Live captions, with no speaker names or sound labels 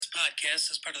podcast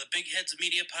is part of the Big Heads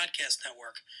Media Podcast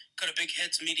Network. Go to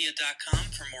bigheadsmedia.com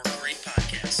for more great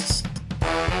podcasts.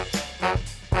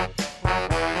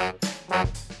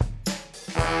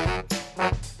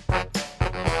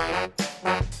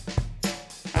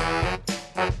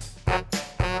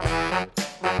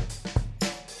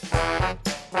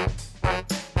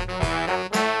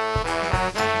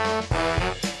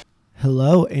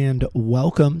 Hello and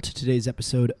welcome to today's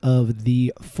episode of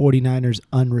the 49ers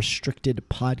Unrestricted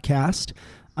Podcast.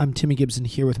 I'm Timmy Gibson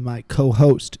here with my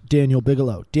co-host, Daniel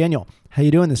Bigelow. Daniel, how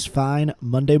you doing this fine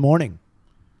Monday morning?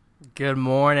 Good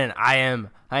morning. I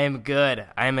am good.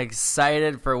 I am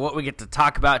excited for what we get to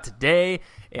talk about today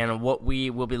and what we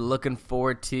will be looking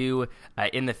forward to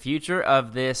in the future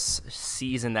of this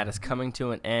season that is coming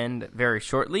to an end very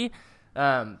shortly.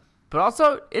 But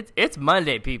also, it's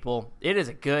Monday, people. It is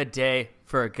a good day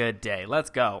for a good day. Let's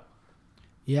go.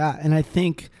 Yeah, and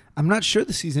I'm not sure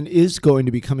the season is going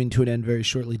to be coming to an end very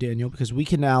shortly, Daniel, because we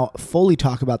can now fully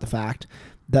talk about the fact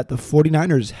that the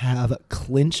 49ers have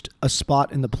clinched a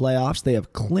spot in the playoffs. They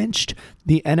have clinched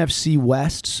the NFC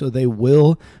West, so they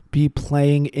will be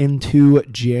playing into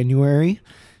January.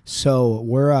 So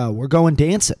we're going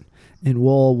dancing, and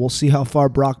we'll see how far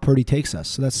Brock Purdy takes us.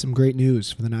 So that's some great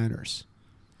news for the Niners.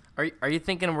 Are you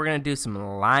thinking we're going to do some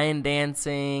line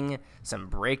dancing, some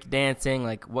break dancing?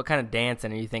 Like, what kind of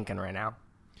dancing are you thinking right now?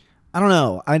 I don't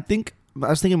know. I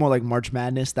was thinking more like March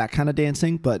Madness, that kind of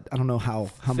dancing, but I don't know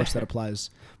how much that applies.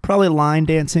 Probably line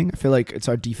dancing. I feel like it's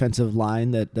our defensive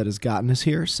line that has gotten us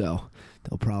here, so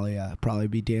they'll probably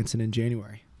be dancing in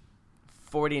January.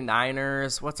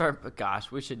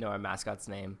 49ers. We should know our mascot's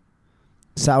name.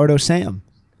 Sourdough Sam.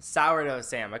 Sourdough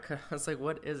Sam. I was like,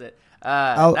 what is it?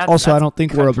 I don't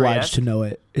think we're obliged to know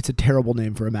it. It's a terrible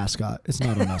name for a mascot. It's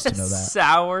not on us to know that.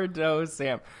 Sourdough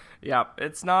Sam. Yeah,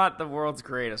 it's not the world's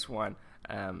greatest one.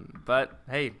 But,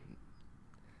 hey,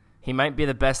 he might be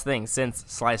the best thing since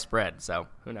sliced bread, so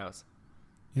who knows?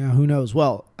 Yeah, who knows?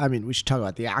 Well, I mean, we should talk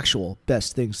about the actual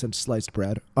best thing since sliced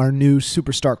bread. Our new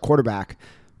superstar quarterback,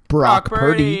 Brock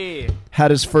Purdy, had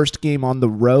his first game on the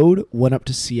road, went up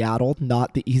to Seattle,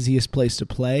 not the easiest place to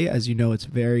play. As you know, it's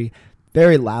very,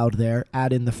 very loud there.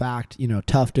 Add in the fact,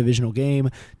 tough divisional game,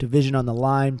 division on the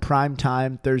line, prime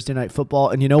time, Thursday night football.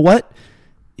 And you know what?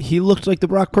 He looked like the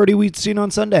Brock Purdy we'd seen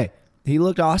on Sunday. He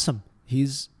looked awesome.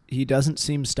 He doesn't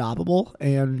seem stoppable,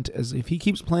 and if he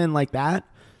keeps playing like that,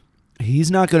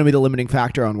 he's not going to be the limiting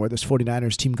factor on where this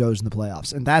 49ers team goes in the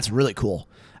playoffs, and that's really cool.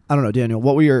 I don't know, Daniel,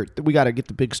 we got to get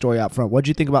the big story out front. What did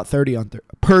you think about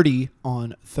Purdy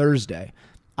on Thursday?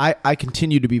 I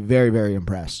continue to be very, very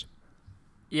impressed.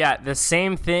 Yeah, the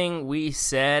same thing we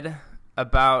said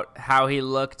about how he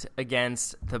looked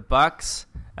against the Bucs.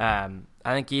 I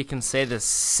think you can say the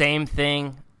same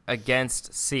thing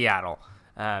against Seattle.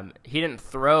 He didn't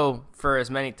throw for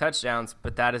as many touchdowns,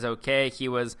 but that is okay. He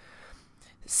was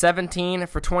 17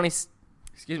 for 26,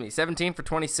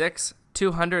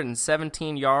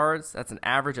 217 yards. That's an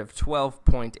average of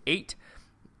 12.8.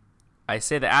 I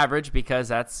say the average because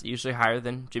that's usually higher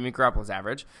than Jimmy Garoppolo's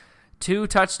average. 2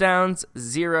 touchdowns,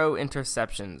 0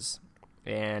 interceptions.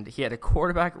 And he had a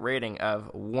quarterback rating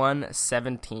of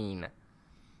 117.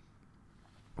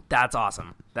 That's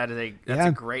awesome. That's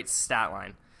a great stat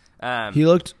line. He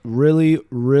looked really,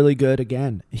 really good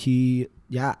again. I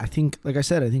think, like I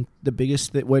said, the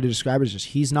biggest way to describe it is just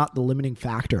he's not the limiting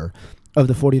factor of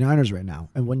the 49ers right now.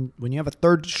 And when you have a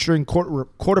third-string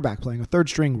quarterback playing, a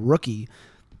third-string rookie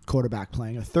quarterback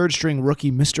playing, a third-string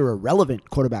rookie Mr. Irrelevant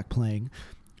quarterback playing,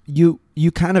 you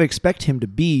kind of expect him to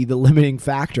be the limiting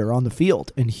factor on the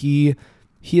field. And he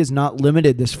has not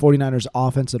limited this 49ers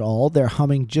offense at all. They're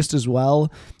humming just as well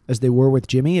as they were with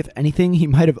Jimmy. If anything, he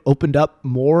might have opened up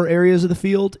more areas of the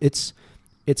field. It's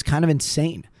kind of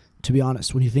insane, to be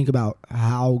honest, when you think about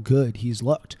how good he's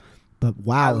looked. But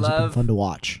wow, has it been fun to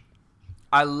watch.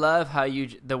 I love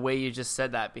the way you just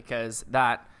said that, because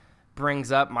that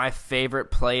brings up my favorite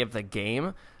play of the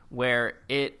game, where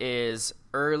it is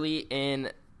early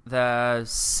in the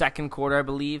second quarter, I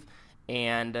believe,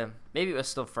 and maybe it was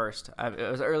still first.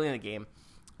 It was early in the game.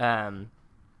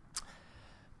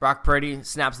 Brock Purdy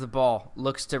snaps the ball,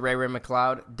 looks to Ray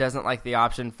McLeod, doesn't like the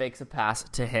option, fakes a pass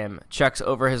to him, chucks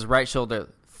over his right shoulder,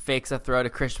 fakes a throw to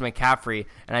Christian McCaffrey,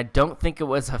 and I don't think it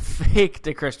was a fake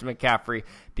to Christian McCaffrey,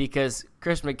 because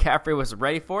Christian McCaffrey was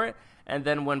ready for it, and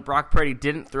then when Brock Purdy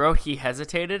didn't throw, he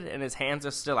hesitated, and his hands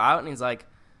are still out, and he's like,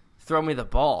 throw me the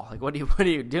ball. Like, what are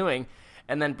you doing?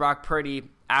 And then Brock Purdy,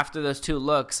 after those 2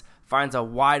 looks, finds a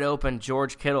wide-open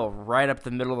George Kittle right up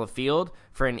the middle of the field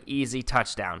for an easy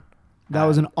touchdown. That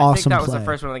was an awesome play. I think that was the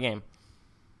first one of the game.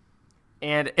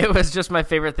 And it was just my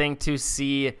favorite thing to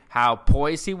see how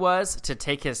poised he was to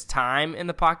take his time in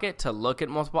the pocket, to look at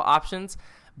multiple options,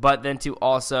 but then to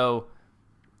also,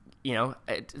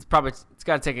 it's got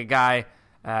to take a guy,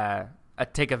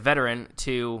 take a veteran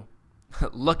to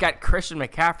look at Christian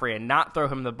McCaffrey and not throw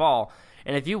him the ball.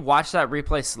 And if you watch that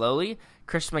replay slowly,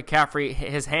 Christian McCaffrey,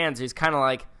 his hands, he's kind of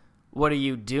like, what are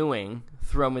you doing?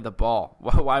 Throw me the ball.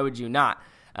 Why would you not?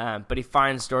 But he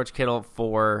finds George Kittle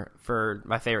for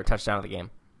my favorite touchdown of the game.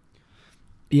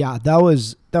 Yeah, that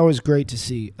was great to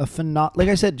see. Like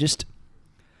I said, just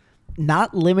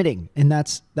not limiting, and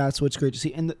that's what's great to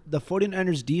see. And the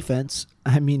 49ers defense,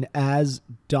 I mean, as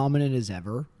dominant as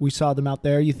ever. We saw them out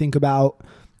there. You think about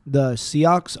the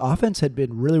Seahawks offense had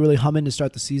been really, really humming to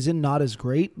start the season. Not as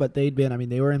great, but they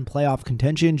were in playoff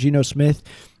contention. Geno Smith,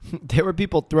 there were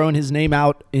people throwing his name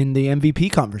out in the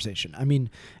MVP conversation. I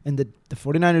mean, and the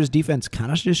 49ers defense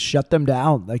kind of just shut them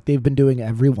down like they've been doing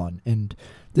everyone. And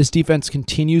this defense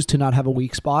continues to not have a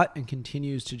weak spot and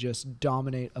continues to just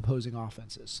dominate opposing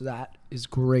offenses. So that is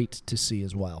great to see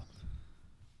as well.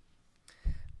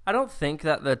 I don't think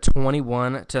that the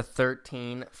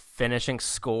 21-13 finishing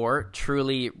score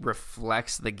truly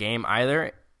reflects the game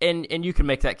either. And you can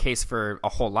make that case for a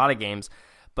whole lot of games.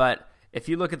 But if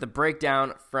you look at the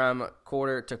breakdown from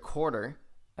quarter to quarter,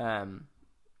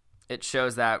 it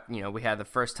shows that, we had the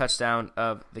first touchdown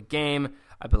of the game.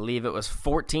 I believe it was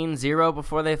 14-0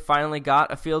 before they finally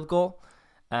got a field goal.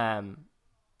 And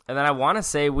then I want to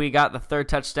say we got the third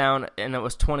touchdown, and it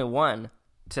was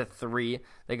 21-3.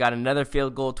 They got another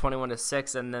field goal,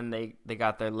 21-6, and then they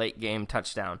got their late game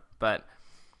touchdown. But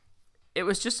it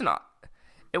was just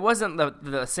it wasn't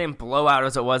the same blowout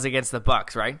as it was against the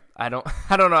Bucs, right? I don't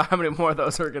know how many more of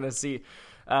those we're gonna see.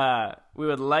 We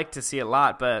would like to see a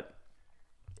lot, but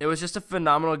it was just a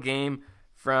phenomenal game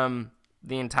from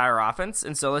the entire offense.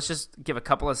 And so let's just give a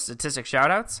couple of statistic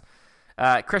shout-outs.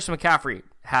 Christian McCaffrey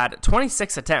had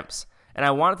 26 attempts. And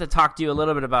I wanted to talk to you a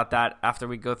little bit about that after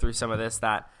we go through some of this,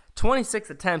 that 26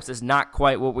 attempts is not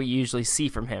quite what we usually see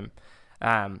from him.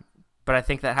 But I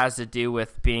think that has to do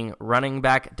with being running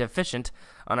back deficient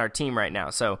on our team right now.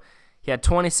 So he had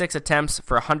 26 attempts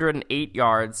for 108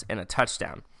 yards and a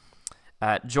touchdown.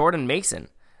 Jordan Mason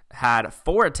had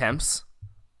 4 attempts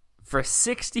for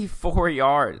 64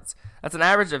 yards. That's an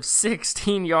average of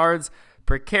 16 yards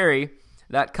per carry.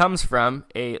 That comes from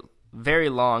a very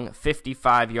long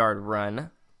 55-yard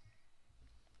run.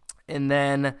 And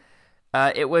then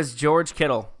it was George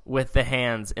Kittle with the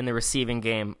hands in the receiving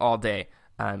game all day.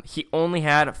 He only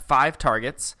had 5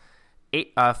 targets,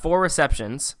 4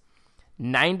 receptions,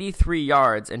 93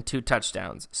 yards, and 2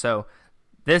 touchdowns. So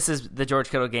this is the George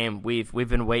Kittle game we've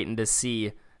been waiting to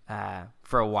see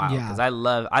for a while, because I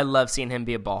love seeing him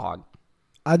be a ball hog.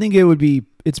 I think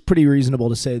it's pretty reasonable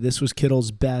to say this was Kittle's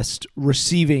best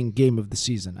receiving game of the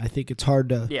season. I think it's hard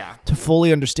to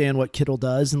fully understand what Kittle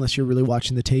does unless you're really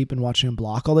watching the tape and watching him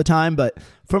block all the time. But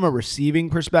from a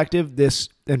receiving perspective,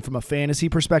 and from a fantasy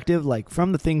perspective, like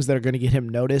from the things that are going to get him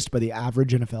noticed by the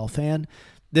average NFL fan,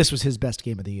 this was his best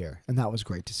game of the year. And that was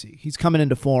great to see. He's coming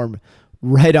into form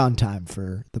right on time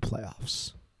for the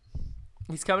playoffs.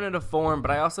 He's coming into form,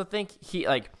 but I also think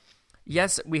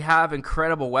yes, we have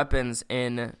incredible weapons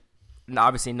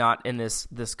obviously not in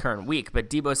this current week, but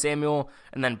Deebo Samuel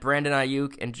and then Brandon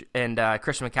Ayuk and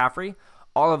Christian McCaffrey,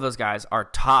 all of those guys are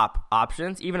top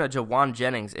options. Even a Jawan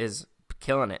Jennings is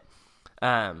killing it.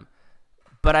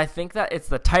 But I think that it's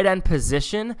the tight end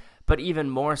position, but even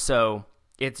more so,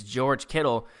 it's George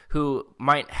Kittle who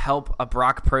might help a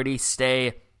Brock Purdy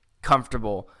stay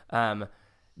comfortable,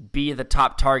 be the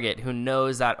top target, who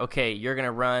knows that, okay, you're going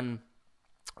to run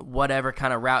whatever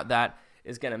kind of route that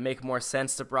is going to make more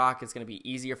sense to Brock. It's going to be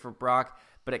easier for Brock.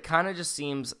 But it kind of just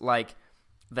seems like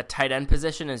the tight end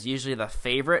position is usually the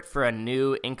favorite for a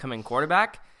new incoming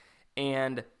quarterback.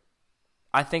 And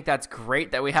I think that's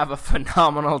great that we have a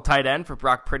phenomenal tight end for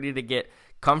Brock Purdy to get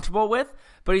comfortable with.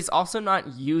 But he's also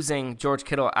not using George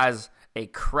Kittle as a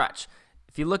crutch.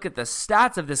 If you look at the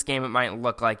stats of this game, it might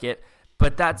look like it.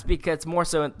 But that's because it's more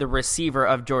so the receiver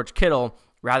of George Kittle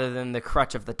rather than the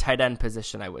crutch of the tight end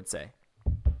position, I would say.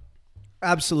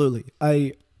 Absolutely.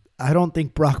 I don't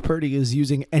think Brock Purdy is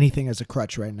using anything as a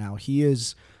crutch right now. He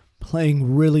is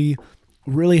playing really,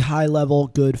 really high-level,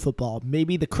 good football.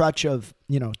 Maybe the crutch of,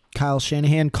 Kyle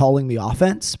Shanahan calling the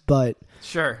offense, but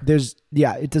sure,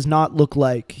 it does not look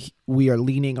like we are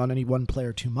leaning on any one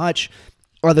player too much.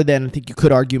 Other than, I think you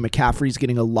could argue McCaffrey's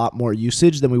getting a lot more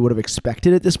usage than we would have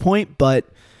expected at this point, but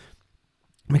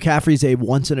McCaffrey's a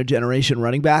once-in-a-generation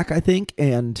running back, I think,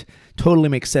 and totally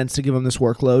makes sense to give him this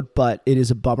workload, but it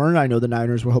is a bummer. I know the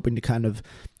Niners were hoping to kind of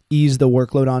ease the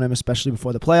workload on him, especially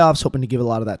before the playoffs, hoping to give a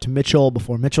lot of that to Mitchell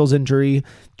before Mitchell's injury.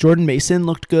 Jordan Mason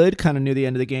looked good kind of near the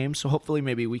end of the game, so hopefully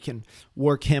maybe we can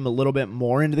work him a little bit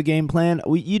more into the game plan.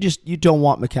 You don't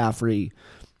want McCaffrey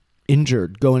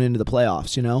injured going into the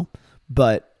playoffs,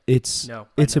 but it's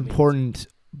important,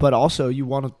 but also you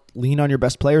want to lean on your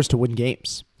best players to win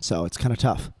games, so it's kind of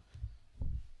tough.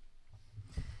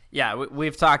 Yeah,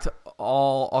 we've talked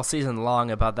all season long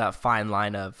about that fine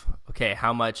line of, okay,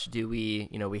 how much do we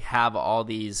have all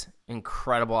these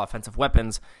incredible offensive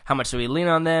weapons. How much do we lean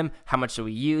on them? How much do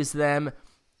we use them?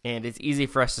 And it's easy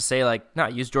for us to say, like, no,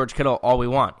 use George Kittle all we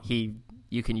want.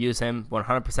 You can use him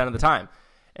 100% of the time.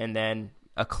 And then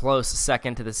a close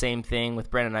second to the same thing with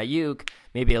Brandon Ayuk,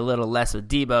 maybe a little less with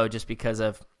Debo just because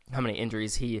of how many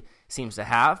injuries he seems to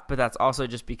have, but that's also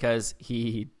just because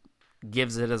he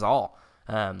gives it his all.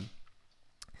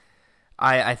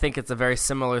 I think it's a very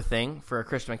similar thing for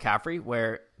Christian McCaffrey,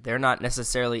 where they're not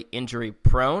necessarily injury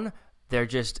prone. They're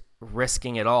just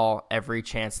risking it all every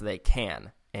chance they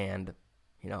can. And,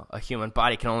 a human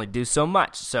body can only do so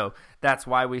much. So that's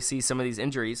why we see some of these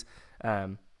injuries.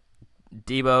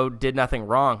 Debo did nothing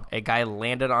wrong. A guy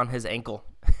landed on his ankle,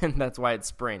 and that's why it's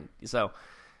sprained. So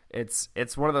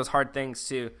it's one of those hard things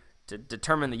to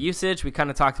determine the usage. We kind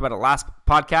of talked about it last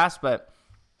podcast, but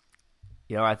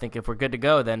I think if we're good to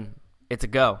go, then it's a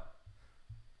go.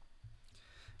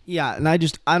 Yeah, and I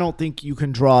don't think you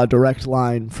can draw a direct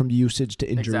line from usage to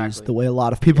injuries Exactly. the way a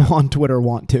lot of people on Twitter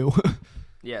want to.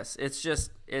 Yes,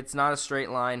 it's not a straight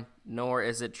line, nor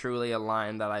is it truly a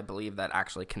line that I believe that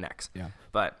actually connects. Yeah.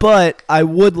 But I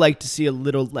would like to see a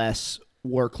little less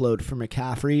workload for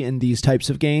McCaffrey in these types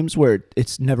of games where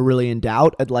it's never really in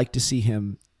doubt. I'd like to see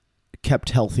him kept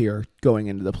healthier going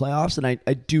into the playoffs, and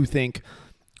I do think,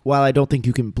 while I don't think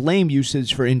you can blame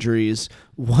usage for injuries,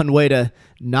 one way to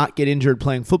not get injured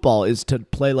playing football is to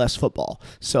play less football.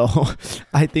 So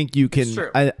I think you can.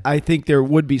 Sure. I think there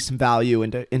would be some value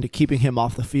into keeping him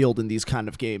off the field in these kind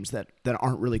of games that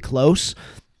aren't really close,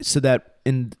 so that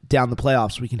down the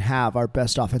playoffs we can have our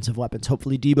best offensive weapons.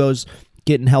 Hopefully Debo's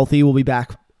getting healthy. We'll be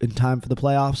back in time for the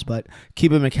playoffs, but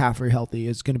keeping McCaffrey healthy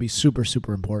is going to be super,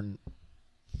 super important.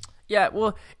 yeah,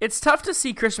 well, it's tough to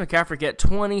see Christian McCaffrey get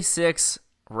 26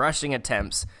 rushing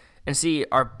attempts and see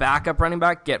our backup running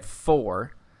back get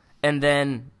 4, and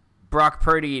then Brock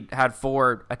Purdy had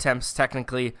 4 attempts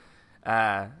technically,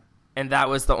 and that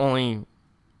was the only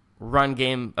run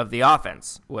game of the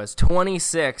offense, was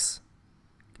 26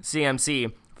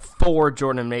 CMC, 4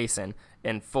 Jordan Mason,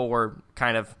 and 4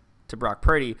 kind of to Brock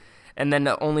Purdy, and then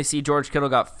to only see George Kittle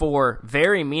got 4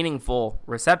 very meaningful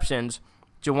receptions,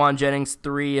 Jawan Jennings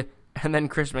 3, and then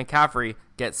Christian McCaffrey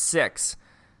gets 6.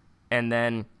 And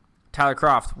then Tyler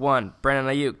Kroft, 1.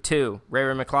 Brandon Ayuk, 2. Ray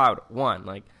McLeod, 1.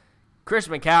 Like,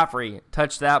 Christian McCaffrey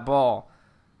touched that ball,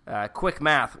 quick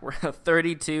math,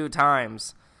 32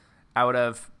 times out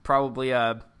of probably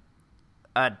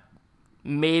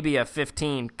maybe a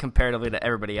 15 comparatively to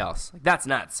everybody else. Like, that's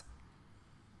nuts.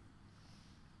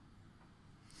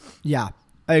 Yeah,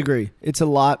 I agree. It's a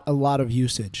lot of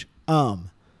usage.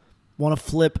 Want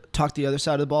to talk the other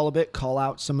side of the ball a bit, call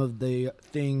out some of the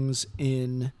things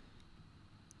in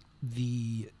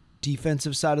the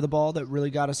defensive side of the ball that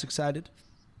really got us excited?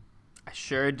 I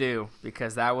sure do,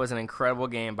 because that was an incredible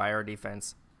game by our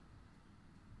defense.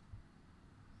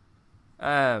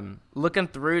 Looking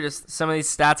through just some of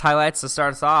these stats highlights to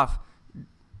start us off,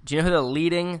 do you know who the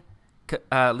leading,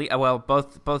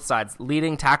 both sides,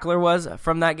 leading tackler was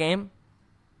from that game?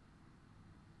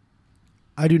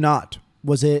 I do not.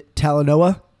 Was it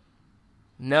Talanoa?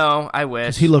 No, I wish.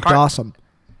 Because he looked awesome.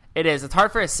 It is. It's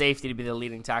hard for a safety to be the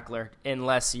leading tackler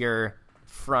unless your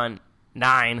front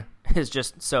 9 is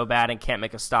just so bad and can't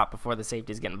make a stop before the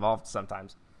safeties get involved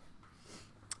sometimes.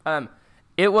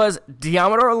 It was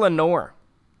Deommodore Lenoir.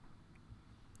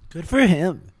 Good for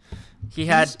him. He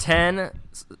had 10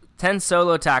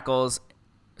 solo tackles,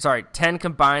 10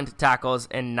 combined tackles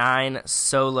and 9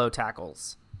 solo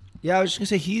tackles. Yeah, I was just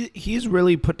going to say, he's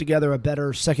really put together a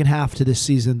better second half to this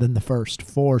season than the first,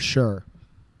 for sure.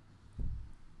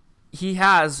 He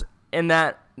has, in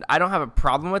that I don't have a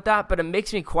problem with that, but it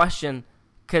makes me question,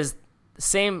 because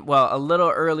a little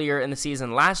earlier in the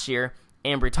season last year,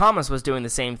 Ambry Thomas was doing the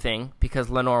same thing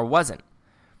because Lenoir wasn't.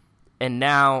 And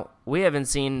now we haven't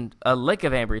seen a lick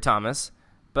of Ambry Thomas,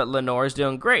 but Lenoir is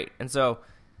doing great. And so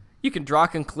you can draw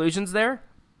conclusions there,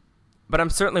 but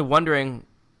I'm certainly wondering,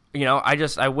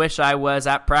 I wish I was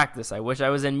at practice. I wish I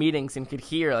was in meetings and could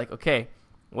hear, like, okay,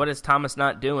 what is Thomas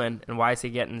not doing, and why is he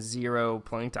getting 0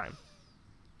 playing time?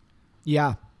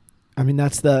 Yeah. I mean,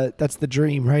 that's the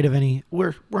dream, right? Of any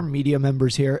we're media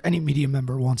members here. Any media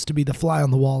member wants to be the fly on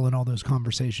the wall in all those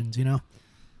conversations, you know?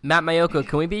 Matt Mayoko,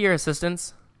 can we be your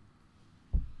assistants?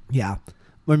 Yeah.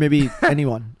 Or maybe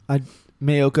anyone.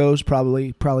 Mayoko's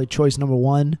probably choice number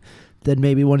one. Then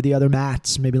maybe one of the other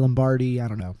Matts, maybe Lombardi. I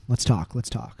don't know. Let's talk.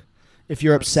 If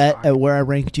you're upset at where I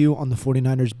ranked you on the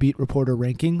 49ers beat reporter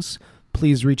rankings,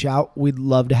 please reach out. We'd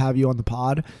love to have you on the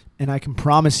pod. And I can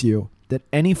promise you that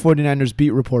any 49ers beat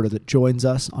reporter that joins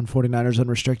us on 49ers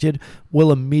Unrestricted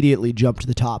will immediately jump to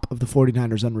the top of the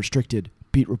 49ers Unrestricted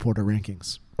beat reporter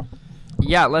rankings.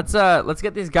 Yeah, let's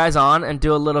get these guys on and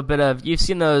do a little bit of. You've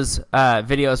seen those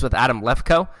videos with Adam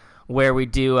Lefko where we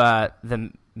do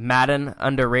the Madden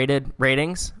underrated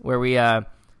ratings, where we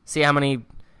see how many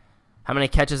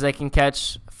catches they can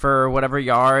catch for whatever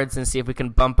yards, and see if we can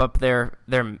bump up their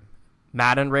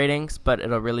Madden ratings, but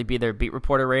it'll really be their beat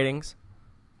reporter ratings.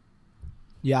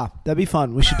 Yeah, that'd be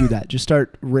fun. We should do that. Just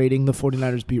start rating the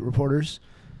 49ers beat reporters.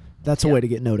 That's a way to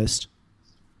get noticed.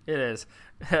 It is.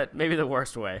 Maybe the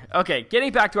worst way. Okay,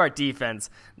 getting back to our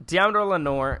defense. Deommodore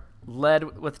Lenoir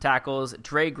led with tackles.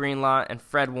 Dre Greenlaw and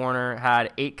Fred Warner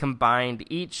had 8 combined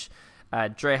each.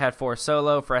 Dre had 4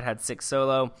 solo. Fred had 6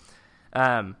 solo.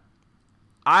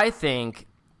 I think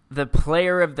the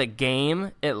player of the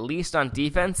game, at least on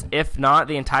defense, if not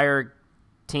the entire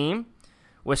team,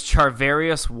 was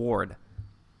Charvarius Ward.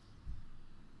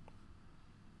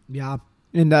 Yeah,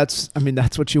 and that's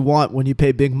what you want when you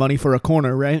pay big money for a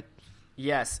corner, right?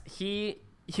 Yes, you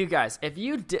guys, if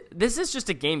you this is just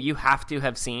a game you have to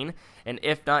have seen, and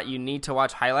if not, you need to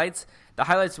watch highlights. The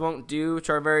highlights won't do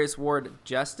Charvarius Ward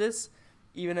justice,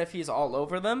 even if he's all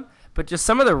over them. But just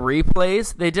some of the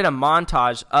replays, they did a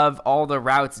montage of all the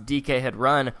routes DK had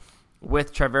run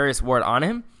with Charvarius Ward on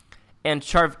him. And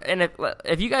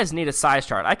if you guys need a size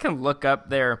chart, I can look up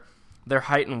their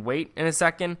height and weight in a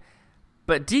second.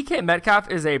 But DK Metcalf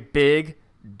is a big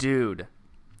dude.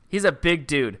 He's a big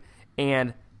dude.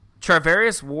 And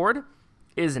Charvarius Ward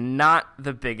is not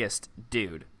the biggest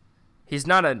dude. He's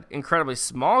not an incredibly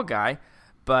small guy,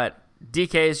 but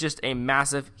DK is just a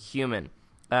massive human.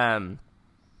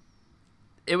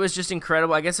 It was just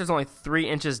incredible. I guess there's only 3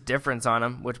 inches difference on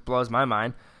him, which blows my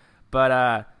mind.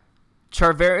 But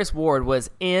Charvarius Ward was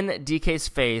in DK's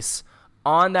face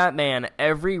on that man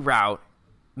every route,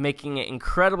 making it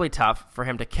incredibly tough for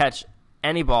him to catch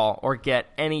any ball or get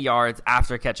any yards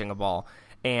after catching a ball.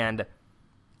 And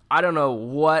I don't know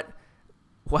what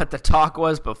the talk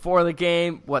was before the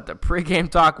game, what the pregame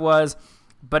talk was,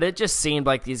 but it just seemed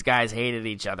like these guys hated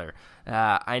each other.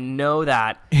 I know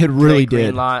that it really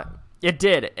did. It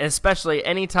did, especially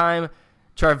anytime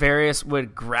Charvarius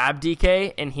would grab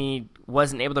DK and he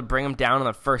wasn't able to bring him down in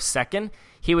the first second,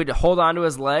 he would hold onto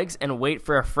his legs and wait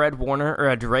for a Fred Warner or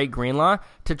a Dre Greenlaw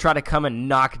to try to come and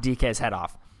knock DK's head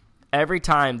off. Every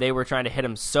time they were trying to hit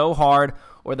him so hard,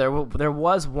 or there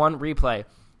was one replay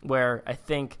where I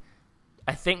think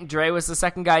Dre was the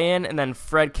second guy in, and then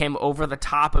Fred came over the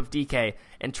top of DK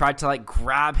and tried to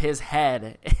grab his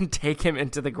head and take him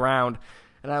into the ground.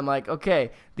 And I'm like, okay,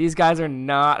 these guys are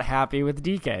not happy with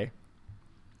DK.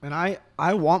 And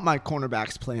I want my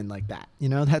cornerbacks playing like that. You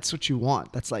know, that's what you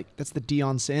want. That's the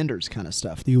Deion Sanders kind of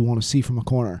stuff that you want to see from a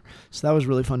corner. So that was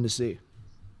really fun to see.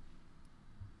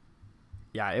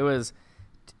 Yeah, it was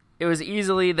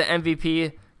easily the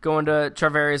MVP going to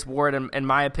Charvarius Ward, in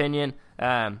my opinion.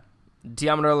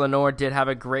 Deommodore Lenoir did have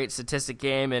a great statistic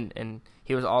game, and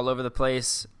he was all over the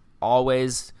place,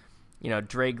 always.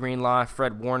 Dre Greenlaw,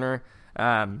 Fred Warner.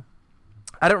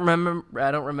 I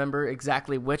don't remember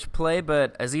exactly which play,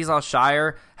 but Azeez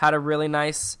Al-Shire had a really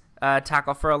nice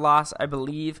tackle for a loss, I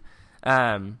believe.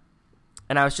 And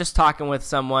I was just talking with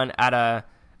someone at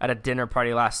a dinner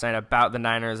party last night about the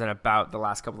Niners and about the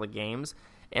last couple of games,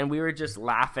 and we were just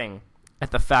laughing at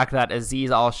the fact that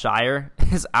Azeez Al-Shire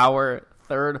is our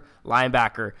third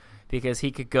linebacker, because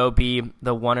he could go be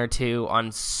the 1 or 2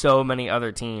 on so many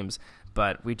other teams.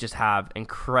 But we just have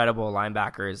incredible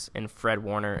linebackers in Fred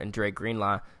Warner and Dre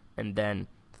Greenlaw, and then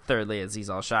thirdly, Azeez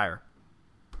Al-Shire.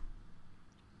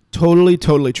 Totally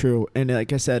true. And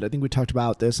like I said, I think we talked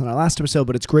about this in our last episode,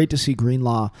 but it's great to see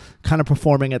Greenlaw kind of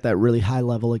performing at that really high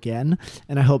level again,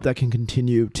 and I hope that can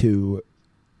continue to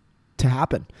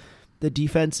happen. The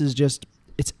defense is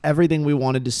it's everything we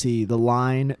wanted to see. The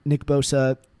line, Nick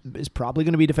Bosa is probably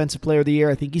going to be Defensive Player of the Year.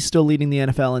 I think he's still leading the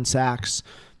NFL in sacks.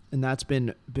 And that's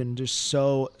been just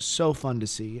so fun to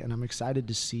see. And I'm excited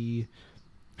to see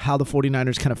how the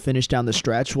 49ers kind of finish down the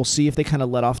stretch. We'll see if they kind of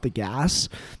let off the gas,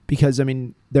 because,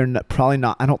 they're probably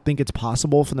not. I don't think it's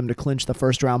possible for them to clinch the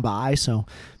first round bye. So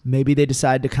maybe they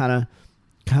decide to kind of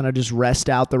kind of just rest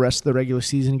out the rest of the regular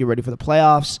season, get ready for the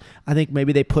playoffs. I think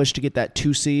maybe they push to get that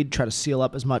 2 seed, try to seal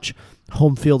up as much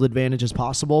home field advantage as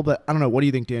possible. But I don't know. What do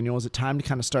you think, Daniel? Is it time to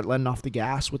kind of start letting off the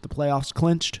gas with the playoffs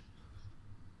clinched?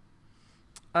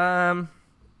 Well,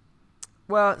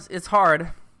 it's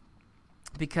hard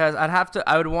because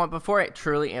before I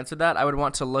truly answered that, I would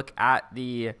want to look at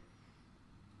the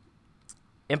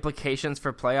implications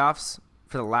for playoffs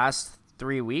for the last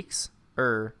 3 weeks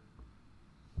or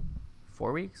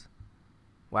 4 weeks.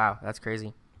 Wow, that's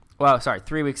crazy. Well, sorry,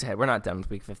 3 weeks ahead. We're not done with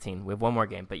week 15. We have one more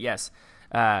game, but yes,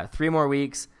 3 more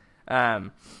weeks.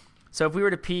 So if we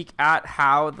were to peek at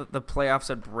how the playoffs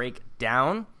would break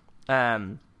down,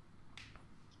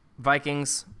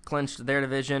 Vikings clinched their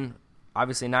division.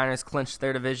 Obviously, Niners clinched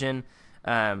their division.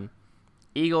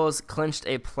 Eagles clinched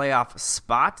a playoff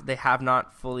spot. They have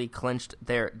not fully clinched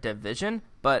their division,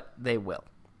 but they will.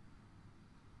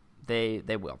 They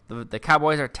will. The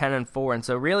Cowboys are 10-4, and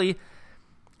so really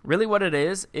what it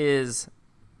is,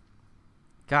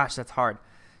 gosh, that's hard.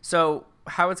 So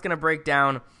how it's going to break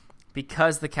down,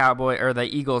 because the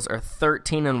Eagles are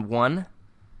 13-1,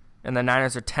 and the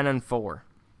Niners are 10-4.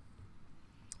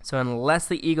 So unless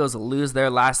the Eagles lose their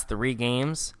last 3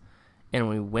 games and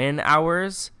we win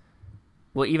ours,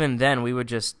 well, even then we would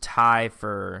just tie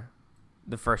for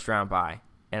the first round bye.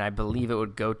 And I believe it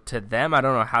would go to them. I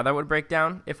don't know how that would break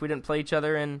down if we didn't play each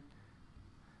other, and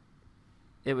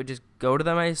it would just go to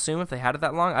them, I assume, if they had it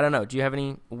that long. I don't know. Do you have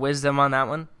any wisdom on that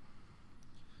one?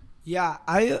 Yeah,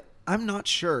 I'm not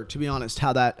sure, to be honest,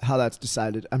 how that's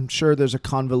decided. I'm sure there's a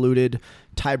convoluted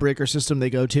tiebreaker system they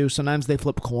go to. Sometimes they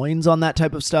flip coins on that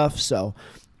type of stuff, so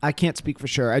I can't speak for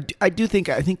sure. I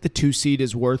think the 2 seed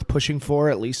is worth pushing for,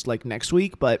 at least like next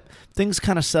week, but things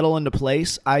kind of settle into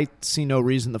place. I see no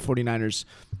reason the 49ers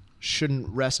shouldn't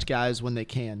rest guys when they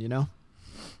can, you know?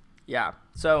 Yeah.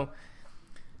 So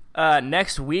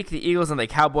next week, the Eagles and the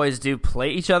Cowboys do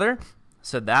play each other,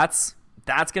 so that's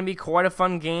going to be quite a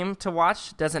fun game to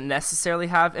watch. Doesn't necessarily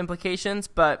have implications,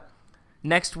 but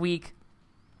next week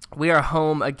we are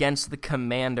home against the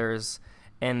Commanders,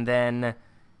 and then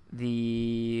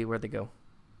where'd they go?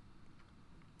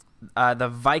 The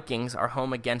Vikings are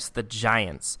home against the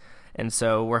Giants, and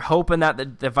so we're hoping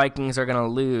that the Vikings are going to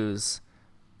lose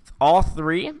all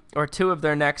 3 or 2 of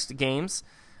their next games,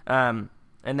 and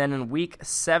then in week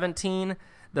 17,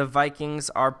 the Vikings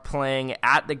are playing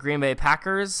at the Green Bay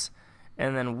Packers.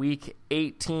 And then week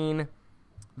 18,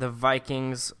 the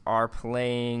Vikings are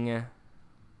playing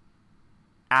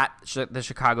at the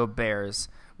Chicago Bears,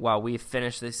 while we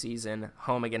finish this season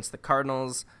home against the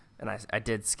Cardinals. And I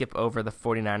did skip over the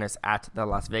 49ers at the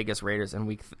Las Vegas Raiders in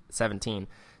week 17.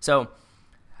 So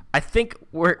I think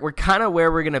we're kind of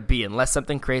where we're going to be unless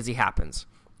something crazy happens.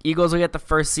 Eagles will get the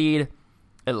 1st seed.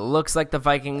 It looks like the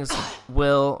Vikings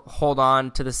will hold on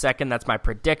to the 2nd. That's my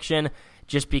prediction,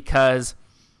 just because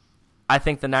I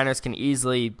think the Niners can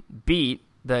easily beat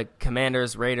the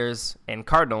Commanders, Raiders, and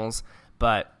Cardinals,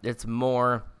 but it's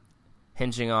more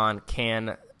hinging on,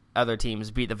 can other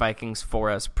teams beat the Vikings for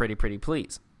us pretty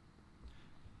please?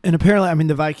 And apparently, I mean,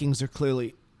 the Vikings are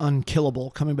clearly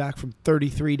unkillable, coming back from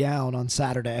 33 down on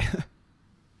Saturday.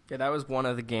 Yeah, that was one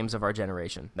of the games of our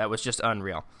generation. That was just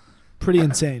unreal. Pretty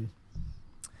insane.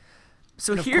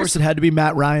 So of course, it had to be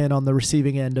Matt Ryan on the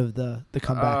receiving end of the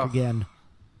comeback again.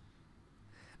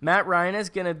 Matt Ryan is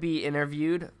going to be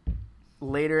interviewed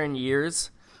later in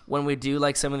years when we do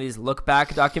like some of these look back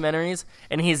documentaries,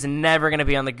 and he's never going to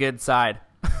be on the good side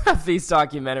of these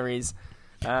documentaries.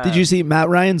 Did you see Matt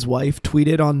Ryan's wife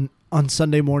tweeted on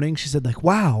Sunday morning? She said, like,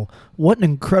 wow, what an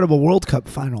incredible World Cup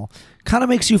final. Kind of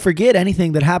makes you forget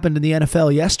anything that happened in the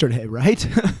NFL yesterday, right?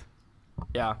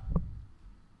 Yeah.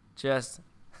 Just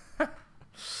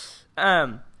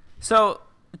so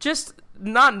just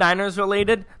not Niners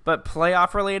related, but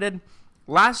playoff related.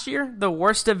 Last year, the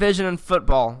worst division in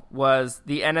football was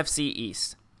the NFC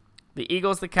East. The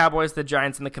Eagles, the Cowboys, the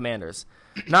Giants, and the Commanders.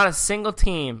 Not a single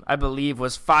team, I believe,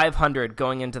 was 500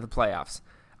 going into the playoffs.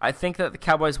 I think that the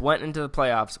Cowboys went into the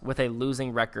playoffs with a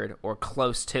losing record or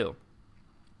close to.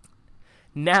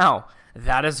 Now,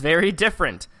 that is very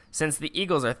different, since the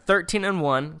Eagles are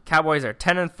 13-1, Cowboys are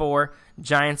 10-4,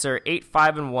 Giants are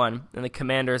 8-5-1, and the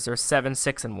Commanders are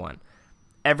 7-6-1.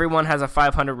 Everyone has a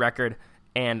 500 record,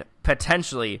 and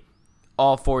potentially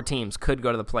all 4 teams could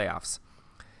go to the playoffs.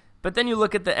 But then you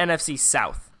look at the NFC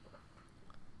South,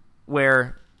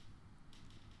 where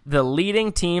the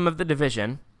leading team of the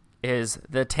division is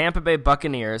the Tampa Bay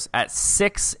Buccaneers at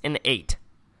 6-8.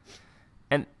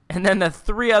 And then the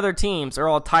 3 other teams are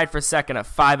all tied for second at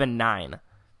 5-9.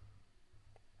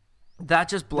 That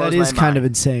just blows my mind. That is kind of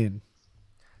insane.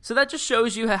 So that just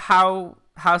shows you how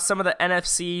how some of the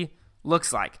NFC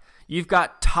looks like. You've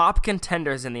got top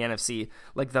contenders in the NFC,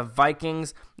 like the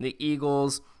Vikings, the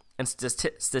Eagles, and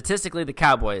statistically the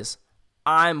Cowboys.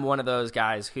 I'm one of those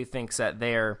guys who thinks that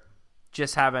they're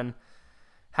just having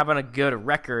a good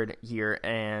record here,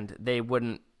 and they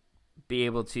wouldn't be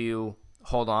able to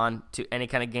hold on to any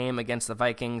kind of game against the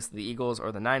Vikings, the Eagles,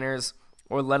 or the Niners,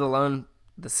 or let alone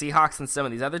the Seahawks and some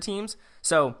of these other teams.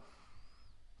 So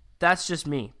that's just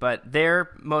me, but they're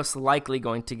most likely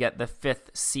going to get the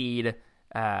 5th seed.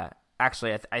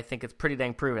 Actually, I think it's pretty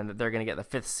dang proven that they're going to get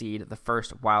the 5th seed, the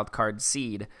first wild card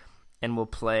seed, and will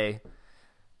play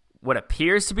what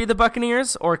appears to be the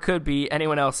Buccaneers, or could be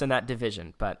anyone else in that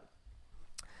division. But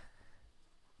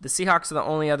the Seahawks are the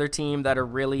only other team that are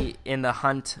really in the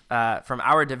hunt from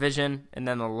our division, and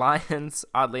then the Lions,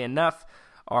 oddly enough,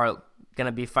 are going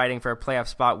to be fighting for a playoff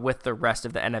spot with the rest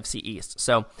of the NFC East.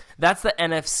 So that's the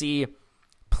NFC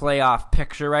playoff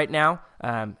picture right now,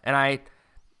 and I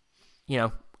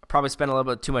probably spend a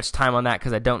little bit too much time on that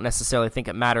because I don't necessarily think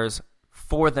it matters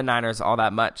for the Niners all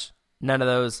that much. None of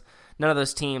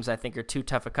those teams I think are too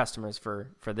tough of customers for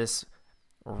this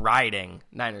riding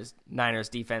Niners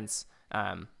defense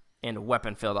and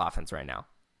weapon-filled offense right now.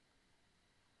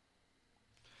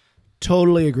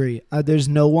 Totally agree. There's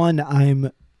no one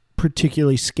I'm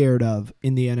particularly scared of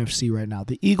in the NFC right now.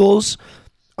 The Eagles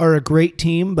are a great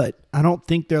team, but I don't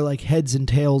think they're like heads and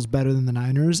tails better than the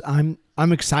Niners. I'm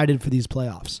excited for these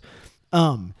playoffs.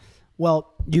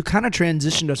 Well, you kind of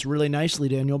transitioned us really nicely,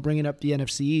 Daniel, bringing up the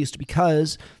NFC East,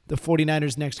 because the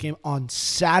 49ers next game on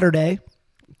Saturday.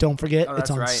 Don't forget,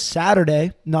 it's on right.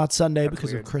 Saturday, not Sunday. That's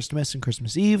because weird. Of Christmas and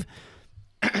Christmas Eve.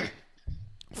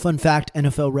 Fun fact,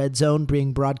 NFL Red Zone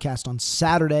being broadcast on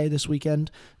Saturday this weekend,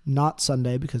 not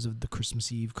Sunday because of the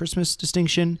Christmas Eve Christmas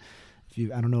distinction.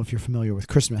 I don't know if you're familiar with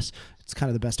Christmas. It's kind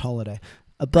of the best holiday.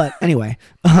 But anyway,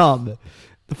 the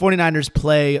 49ers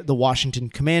play the Washington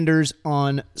Commanders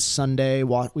on Sunday.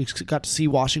 We got to see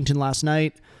Washington last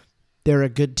night. They're a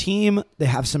good team. They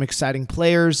have some exciting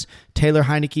players. Taylor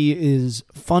Heineke is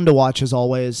fun to watch as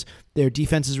always. Their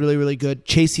defense is really, really good.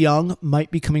 Chase Young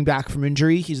might be coming back from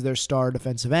injury. He's their star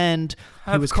defensive end.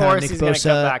 He was kind of Nick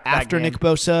Bosa after Nick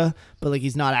Bosa, but like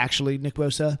he's not actually Nick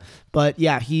Bosa. But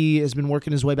yeah, he has been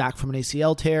working his way back from an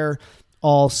ACL tear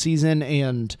all season,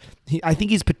 and I think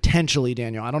he's potentially,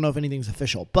 Daniel, I don't know if anything's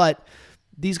official, but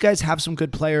these guys have some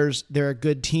good players. They're a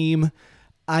good team.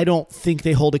 I don't think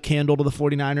they hold a candle to the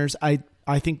 49ers.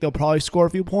 I think they'll probably score a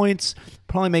few points,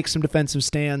 probably make some defensive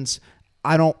stands.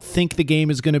 I don't think the game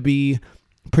is going to be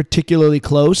particularly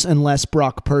close unless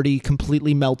Brock Purdy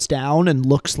completely melts down and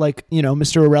looks like,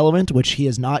 Mr. Irrelevant, which he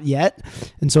is not yet.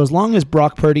 And so as long as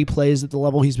Brock Purdy plays at the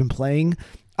level he's been playing,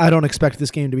 I don't expect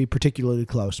this game to be particularly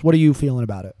close. What are you feeling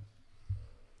about it?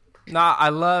 No, I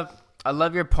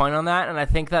love your point on that, and I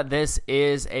think that this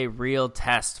is a real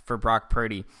test for Brock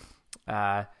Purdy.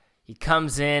 He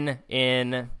comes in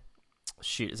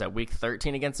is that week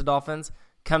 13 against the Dolphins?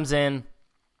 Comes in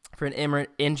for an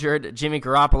injured Jimmy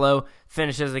Garoppolo,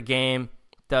 finishes the game,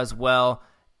 does well,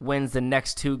 wins the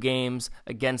next 2 games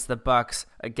against the Bucs,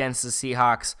 against the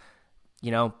Seahawks.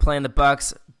 Playing the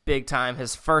Bucs big time.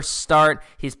 His first start,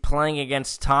 he's playing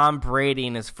against Tom Brady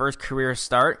in his first career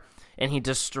start, and he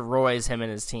destroys him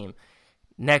and his team.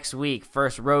 Next week,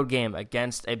 first road game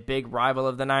against a big rival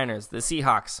of the Niners, the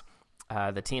Seahawks.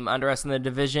 The team under us in the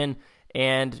division,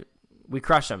 and we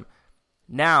crush them.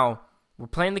 Now, we're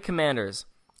playing the Commanders.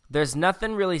 There's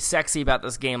nothing really sexy about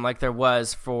this game like there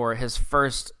was for his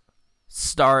first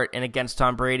start and against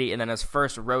Tom Brady, and then his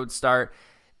first road start.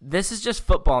 This is just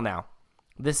football now.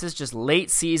 This is just late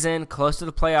season, close to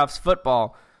the playoffs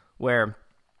football, where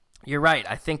you're right.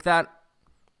 I think that,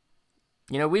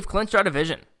 we've clinched our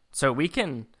division, so we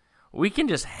can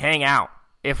just hang out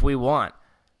if we want.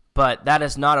 But that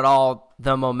is not at all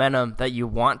the momentum that you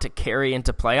want to carry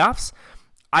into playoffs.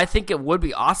 I think it would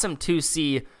be awesome to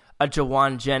see a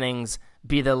Jawan Jennings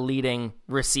be the leading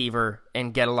receiver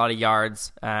and get a lot of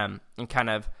yards and kind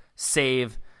of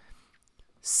save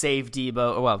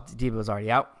Debo. Well, Debo's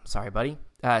already out. Sorry, buddy.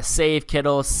 Save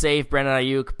Kittle, save Brandon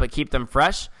Ayuk, but keep them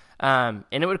fresh. And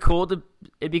it'd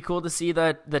be cool to see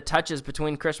the touches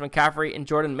between Christian McCaffrey and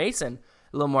Jordan Mason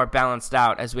a little more balanced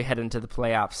out as we head into the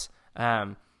playoffs.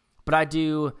 But I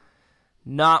do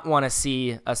not want to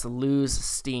see us lose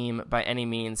steam by any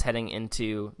means heading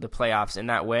into the playoffs in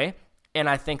that way. And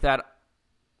I think that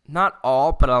not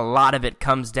all, but a lot of it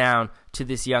comes down to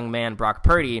this young man, Brock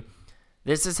Purdy.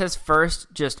 This is his first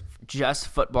just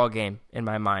football game in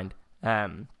my mind.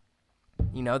 We're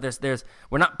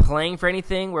not playing for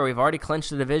anything where we've already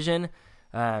clinched the division.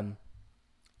 The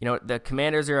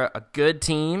Commanders are a good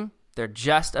team. They're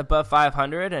just above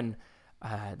 500, and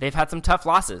they've had some tough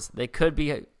losses. They could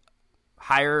be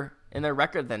higher in their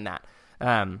record than that.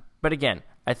 But again,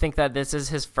 I think that this is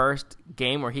his first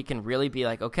game where he can really be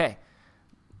like, okay,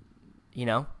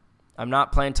 I'm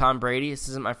not playing Tom Brady. This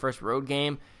isn't my first road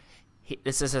game.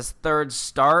 This is his third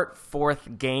start,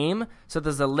 fourth game. So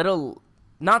there's a little,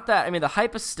 not that, the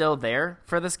hype is still there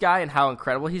for this guy and how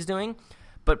incredible he's doing,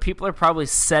 but people are probably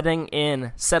settling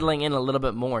in a little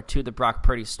bit more to the Brock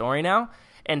Purdy story now.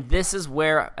 And this is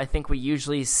where I think we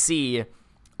usually see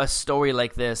a story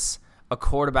like this, a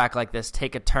quarterback like this,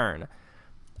 take a turn.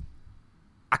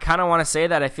 I kind of want to say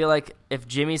that I feel like if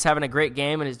Jimmy's having a great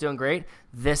game and he's doing great,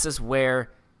 this is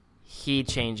where he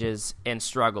changes and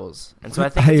struggles. And so I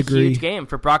think it's a huge game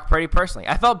for Brock Purdy personally.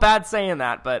 I felt bad saying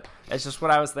that, but it's just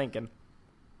what I was thinking.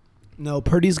 No,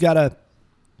 Purdy's got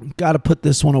to put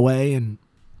this one away, and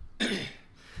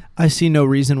I see no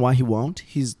reason why he won't.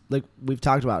 He's, like we've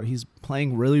talked about, he's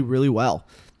playing really, really well.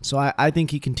 So I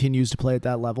think he continues to play at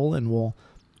that level, and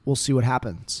we'll see what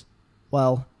happens.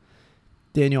 Well,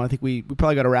 Daniel, I think we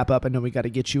probably got to wrap up. I know we got to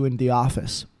get you in the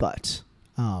office, but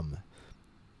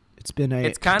it's been a.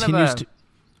 It's kind of a.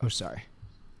 Oh, sorry.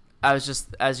 I was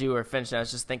just, as you were finishing, I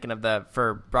was just thinking of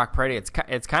for Brock Purdy. It's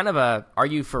kind of a "Are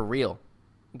you for real?"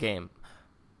 game.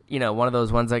 One of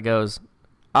those ones that goes,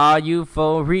 "Are you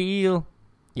for real?"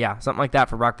 Yeah, something like that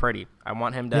for Brock Purdy. I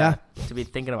want him to be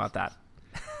thinking about that.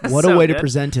 What a way to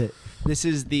present it. This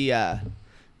is the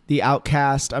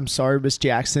Outcast, I'm sorry, Miss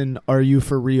Jackson, are you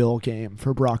for real game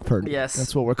for Brock Purdy. Yes.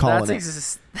 That's what we're calling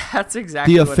it. That's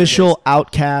exactly the what official it is.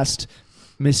 Outcast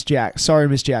Miss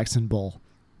Jackson Bowl.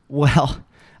 Well,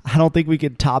 I don't think we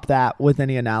could top that with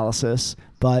any analysis,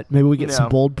 but maybe we get some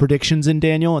bold predictions in,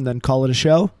 Daniel, and then call it a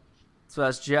show. That's what I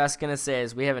was just going to say,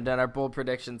 is we haven't done our bold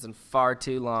predictions in far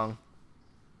too long.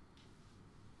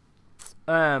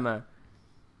 Gosh,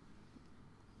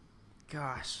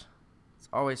 it's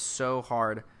always so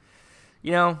hard.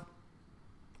 I'm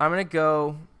gonna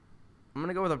go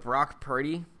with a Brock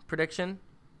Purdy prediction.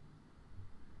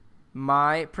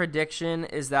 My prediction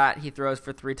is that he throws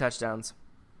for 3 touchdowns.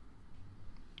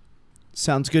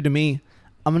 Sounds good to me.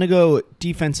 I'm gonna go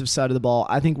defensive side of the ball.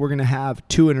 I think we're gonna have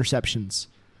 2 interceptions.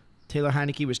 Taylor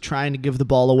Heineke was trying to give the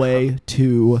ball away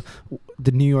to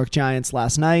the New York Giants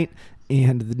last night,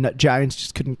 and the Giants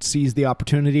just couldn't seize the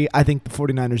opportunity. I think the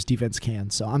 49ers defense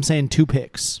can. So I'm saying 2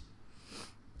 picks.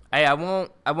 Hey, I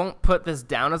won't put this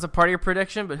down as a part of your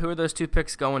prediction, but who are those 2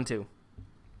 picks going to?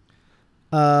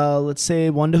 Let's say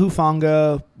 1 to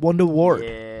Hufanga, 1 to Ward.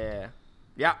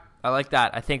 Yeah, I like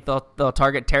that. I think they'll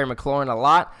target Terry McLaurin a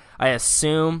lot. I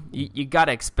assume you got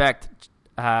to expect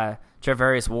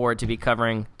Travarius Ward to be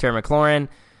covering Terry McLaurin.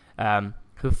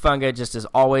 Hufanga just is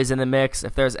always in the mix.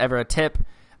 If there's ever a tip,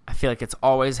 I feel like it's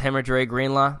always him or Dre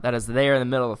Greenlaw that is there in the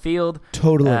middle of the field.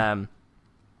 Totally.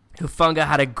 Hufanga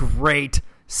had a great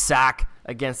sack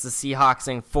against the Seahawks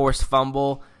and forced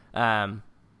fumble.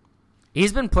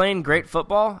 He's been playing great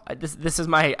football. This is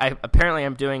apparently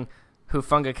I'm doing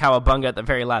Hufanga Cowabunga at the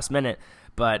very last minute,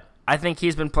 but I think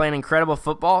he's been playing incredible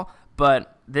football,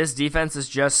 but this defense is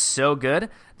just so good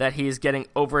that he's getting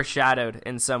overshadowed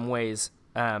in some ways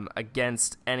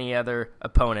against any other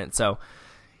opponent. So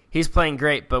he's playing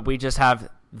great, but we just have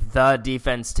the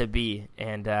defense to be,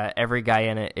 and every guy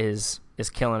in it is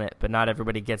killing it, but not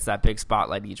everybody gets that big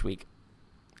spotlight each week.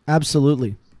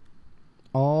 Absolutely.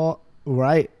 All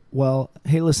right. Well,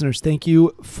 hey, listeners, thank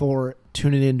you for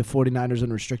tuning in to 49ers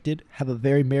Unrestricted. Have a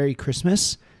very Merry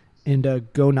Christmas, and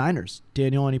go Niners.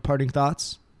 Daniel, any parting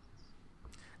thoughts?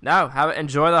 No,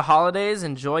 enjoy the holidays,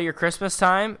 enjoy your Christmas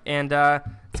time, and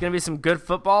it's going to be some good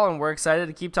football, and we're excited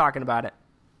to keep talking about it.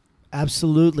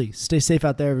 Absolutely. Stay safe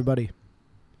out there, everybody.